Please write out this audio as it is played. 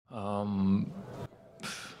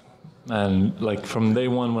And like from day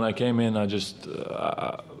one when I came in, I just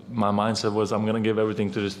my mindset was I'm gonna give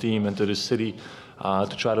everything to this team and to this city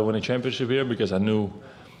to try to win a championship here, because I knew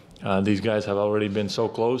these guys have already been so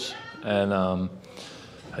close. And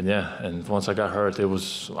yeah, and once I got hurt, it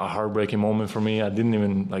was a heartbreaking moment for me. I didn't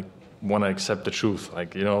even like want to accept the truth.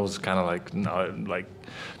 Like, you know, it was kind of like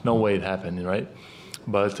no way it happened, right?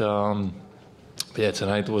 But yeah,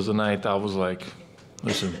 tonight was the night I was like,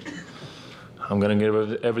 listen, I'm gonna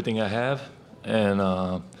give everything I have, and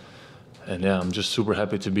yeah, I'm just super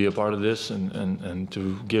happy to be a part of this and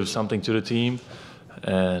to give something to the team.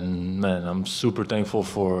 And man, I'm super thankful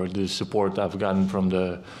for the support I've gotten from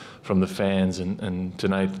the fans, and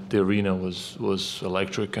tonight the arena was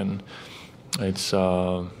electric, and it's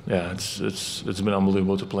yeah, it's been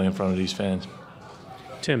unbelievable to play in front of these fans.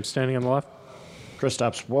 Tim, standing on the left.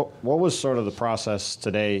 Kristaps, what was sort of the process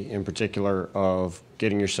today in particular of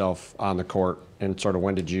getting yourself on the court, and sort of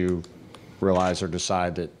when did you realize or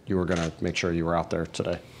decide that you were going to make sure you were out there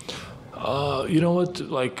today? You know what,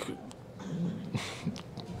 like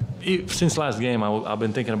since last game, I've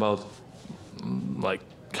been thinking about like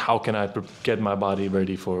how can I get my body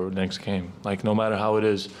ready for next game, like no matter how it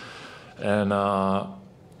is, and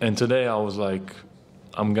today I was like,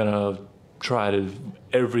 I'm gonna try to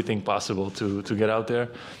everything possible to get out there.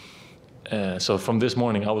 So from this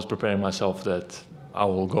morning, I was preparing myself that I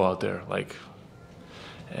will go out there, like,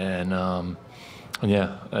 and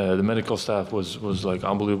yeah, the medical staff was like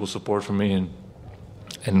unbelievable support for me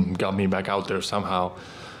and got me back out there somehow.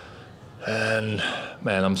 And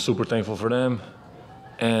man, I'm super thankful for them.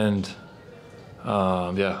 And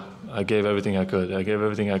yeah, I gave everything I could.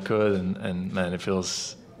 And man, it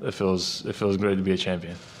feels great to be a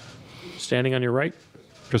champion. Standing on your right.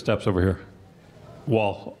 Kristaps over here.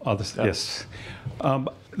 Wall. Yes.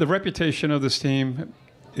 The reputation of this team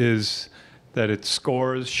is that it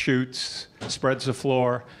scores, shoots, spreads the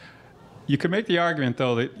floor. You could make the argument,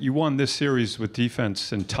 though, that you won this series with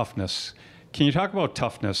defense and toughness. Can you talk about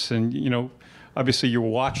toughness? And, you know, obviously you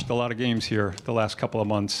watched a lot of games here the last couple of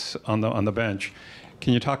months on the bench.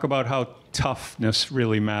 Can you talk about how toughness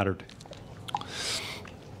really mattered?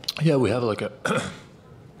 Yeah, we have like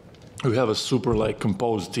we have a super like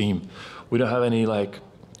composed team. We don't have any like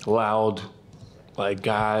loud like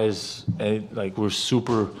guys. Like we're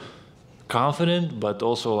super confident, but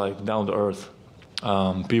also like down to earth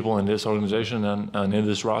people in this organization and in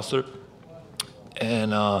this roster.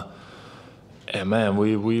 And man,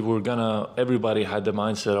 we were gonna. Everybody had the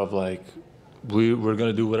mindset of like we're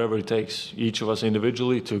gonna do whatever it takes, each of us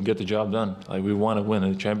individually, to get the job done. Like we want to win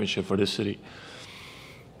a championship for this city.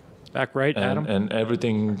 Back right, Adam. And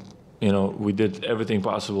everything, you know, we did everything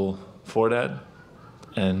possible for that,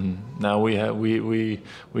 and now we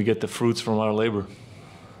get the fruits from our labor.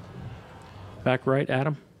 Back right,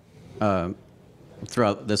 Adam.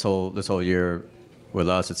 Throughout this whole year with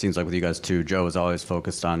us, it seems like with you guys too, Joe is always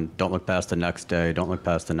focused on don't look past the next day, don't look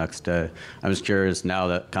past the next day. I'm just curious now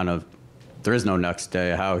that kind of there is no next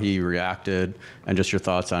day, how he reacted, and just your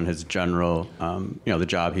thoughts on his general, you know, the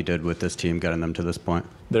job he did with this team getting them to this point.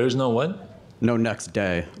 There is no what? No next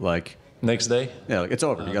day, like. Next day? Yeah, like it's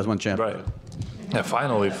over. You guys won championship. Right. Yeah,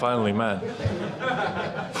 finally, man.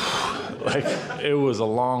 Like, it was a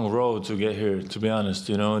long road to get here, to be honest,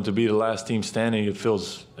 you know, and to be the last team standing, it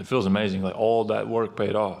feels amazing. Like, all that work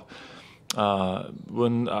paid off.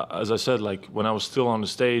 When, as I said, like, when I was still on the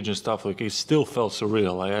stage and stuff, like, it still felt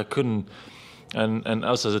surreal. Like, I couldn't, and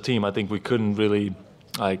us as a team, I think we couldn't really,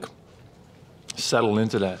 like, settle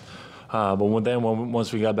into that. But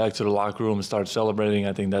once we got back to the locker room and started celebrating,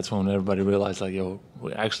 I think that's when everybody realized, like, yo,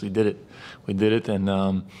 we actually did it. We did it, and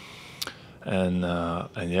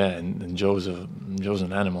yeah, and Joe's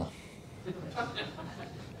an animal. In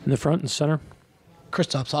the front and center.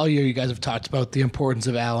 Kristaps, all year you guys have talked about the importance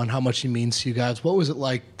of Al and how much he means to you guys. What was it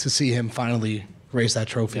like to see him finally raise that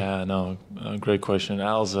trophy? Yeah, no, great question.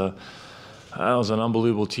 Al's an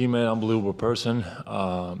unbelievable teammate, unbelievable person.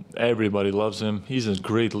 Everybody loves him. He's a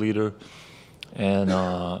great leader, and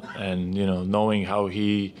you know, knowing how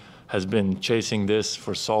he has been chasing this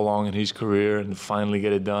for so long in his career and finally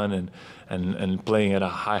get it done, and playing at a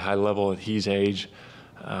high level at his age,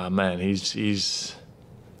 man, he's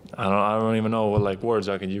I don't even know what like words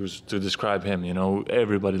I can use to describe him. You know,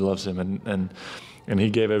 everybody loves him, and he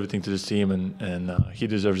gave everything to this team, and he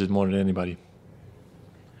deserves it more than anybody.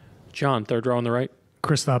 John, third row on the right.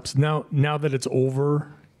 Kristaps, now that it's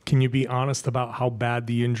over, can you be honest about how bad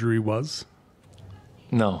the injury was?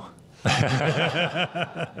 No.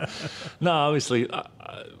 No, obviously,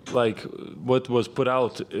 like what was put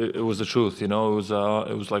out, it was the truth. You know,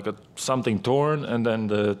 it was like something torn, and then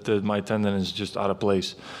my tendon is just out of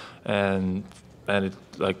place, and it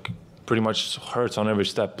like pretty much hurts on every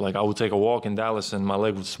step. Like I would take a walk in Dallas and my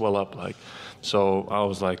leg would swell up. Like, so I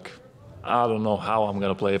was like, I don't know how I'm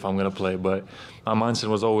gonna play if I'm gonna play, but my mindset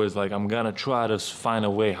was always like, I'm gonna try to find a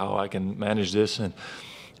way how I can manage this, and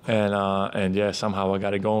yeah, somehow I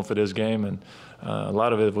got it going for this game, and a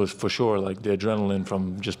lot of it was for sure like the adrenaline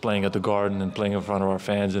from just playing at the Garden and playing in front of our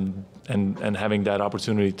fans, and having that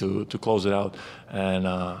opportunity to close it out, and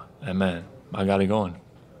man, I got it going.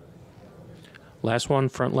 Last one,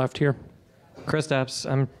 front left here. Kristaps,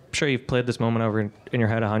 I'm sure you've played this moment over in your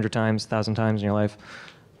head 100 times, 1,000 times in your life.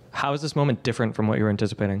 How is this moment different from what you were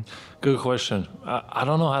anticipating? Good question. I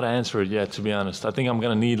don't know how to answer it yet, to be honest. I think I'm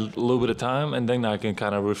going to need a little bit of time, and then I can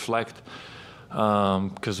kind of reflect.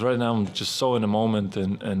 Because right now I'm just so in the moment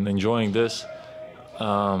and enjoying this.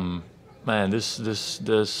 Man,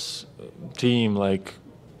 this team, like,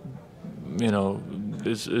 you know,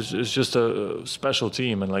 it's just a special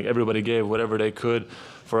team, and like everybody gave whatever they could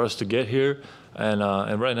for us to get here. And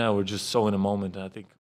right now we're just so in the moment. And I think